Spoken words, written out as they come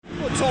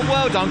Tom,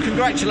 well done.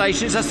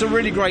 Congratulations. That's a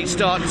really great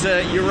start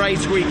to your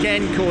race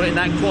weekend, calling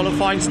that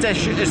qualifying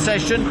session. It's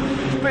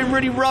been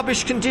really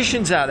rubbish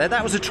conditions out there.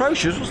 That was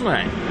atrocious, wasn't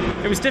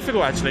it? It was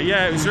difficult, actually.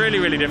 Yeah, it was really,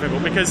 really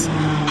difficult because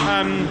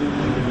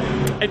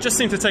it just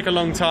seemed to take a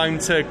long time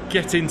to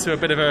get into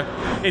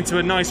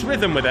a nice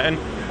rhythm with it. And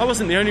I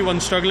wasn't the only one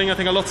struggling. I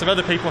think a lot of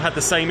other people had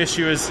the same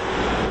issue as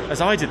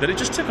I did, that it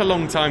just took a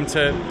long time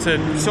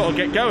to sort of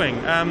get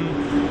going.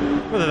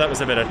 Whether that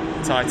was a bit of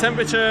tyre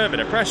temperature, a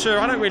bit of pressure,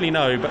 I don't really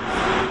know, but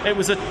it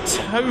was a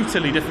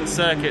totally different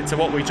circuit to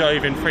what we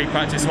drove in free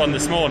practice 1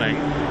 this morning,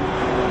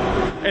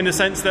 in the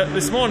sense that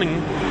this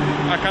morning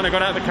I kind of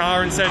got out of the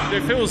car and said,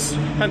 it feels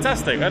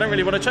fantastic, I don't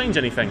really want to change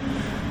anything.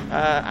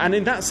 And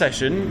in that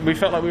session, we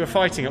felt like we were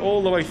fighting it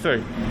all the way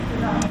through.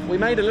 We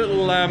made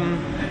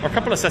a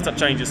couple of setup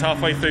changes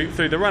halfway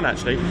through the run,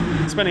 actually.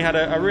 Spenny had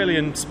a really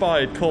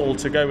inspired call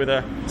to go with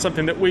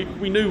something that we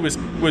knew was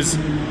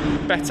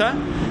better,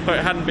 but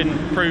it hadn't been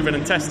proven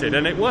and tested,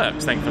 and it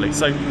works, thankfully.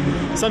 So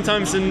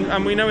sometimes,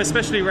 and we know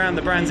especially around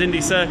the Brands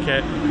Indy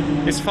circuit,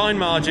 it's fine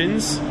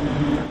margins,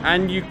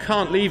 and you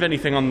can't leave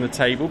anything on the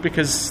table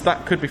because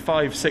that could be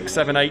 5, 6,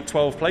 7, 8,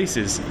 12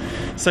 places.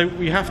 So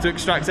we have to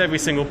extract every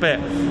single bit.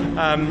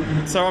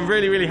 So I'm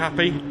really, really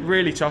happy,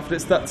 really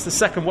chuffed. That's the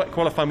second wet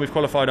qualifying we've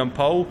qualified on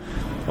pole.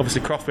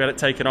 Obviously, Croft, we had it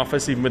taken off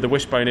us, even with the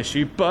wishbone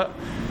issue. But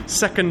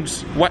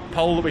second wet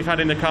pole that we've had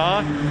in the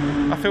car,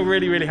 I feel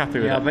really, really happy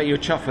with it. I bet you're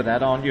chuffed with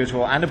that, aren't you, as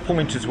well? And a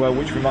point as well,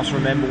 which we must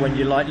remember when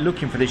you're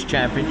looking for this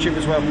championship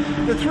as well.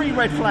 The 3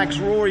 red flags,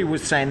 Rory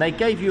was saying, they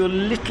gave you a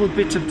little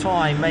bit of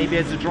time, maybe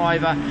as a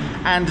driver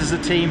and as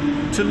a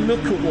team, to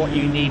look at what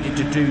you needed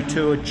to do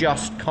to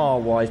adjust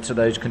car-wise to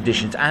those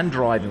conditions and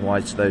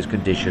driving-wise to those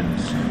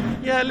conditions.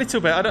 Yeah, a little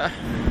bit.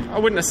 I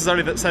wouldn't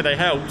necessarily say they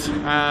helped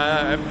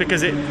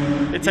because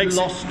it takes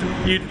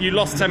you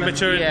lost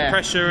temperature and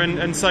pressure,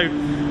 and so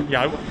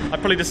I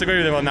probably disagree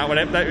with him on that one.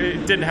 It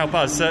didn't help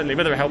us, certainly.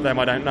 Whether it helped them,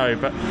 I don't know.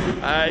 But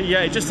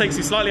it just takes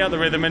you slightly out of the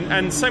rhythm,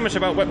 and so much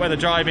about wet weather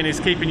driving is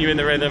keeping you in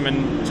the rhythm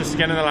and just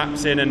getting the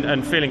laps in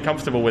and feeling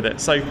comfortable with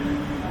it. So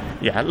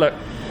look,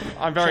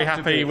 I'm very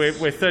happy.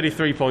 We're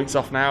 33 points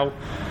off now.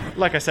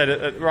 Like I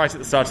said right at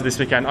the start of this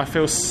weekend, I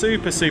feel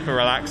super, super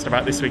relaxed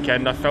about this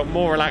weekend. I felt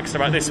more relaxed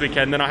about this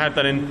weekend than I have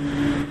done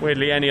in,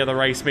 weirdly, any other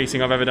race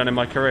meeting I've ever done in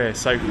my career.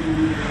 So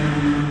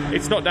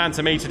it's not down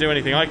to me to do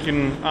anything. I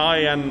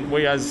and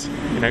we as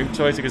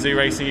Toyota Gazoo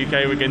Racing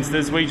UK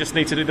Wiginsters, we just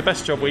need to do the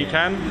best job we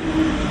can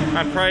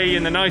and pray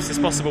in the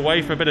nicest possible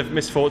way for a bit of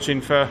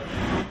misfortune for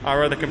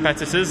our other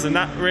competitors, and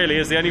that really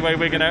is the only way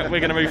we're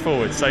gonna move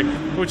forward. So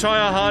we'll try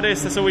our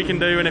hardest. That's all we can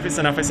do, and if it's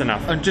enough, it's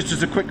enough. And just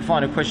as a quick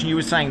final question, you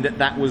were saying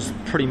that was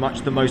pretty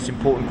much the most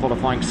important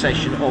qualifying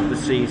session of the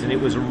season. It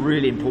was a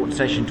really important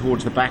session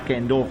towards the back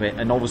end of it,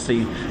 and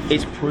obviously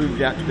it's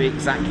proved out to be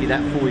exactly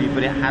that for you,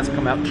 but it has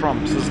come out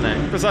trumps, hasn't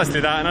it? Precisely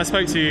that. And I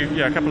spoke to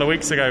you a couple of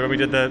weeks ago when we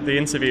did the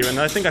interview, and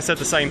I think I said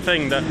the same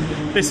thing, that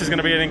this is going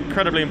to be an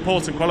incredibly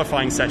important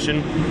qualifying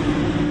session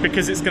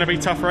because it's going to be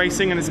tough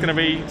racing and it's going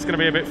to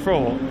be a bit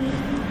fraught.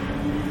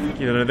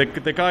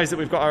 The guys that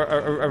we've got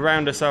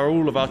around us are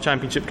all of our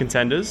championship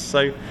contenders.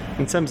 So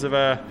in terms of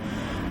a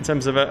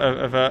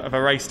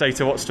race day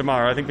to watch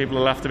tomorrow, I think people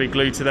will have to be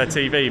glued to their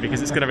TV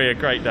because it's going to be a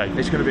great day.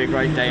 It's going to be a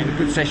great day and a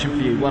good session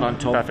for you. Well done,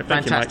 Tom. Perfect.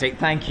 Fantastic.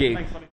 Thank you. Thanks,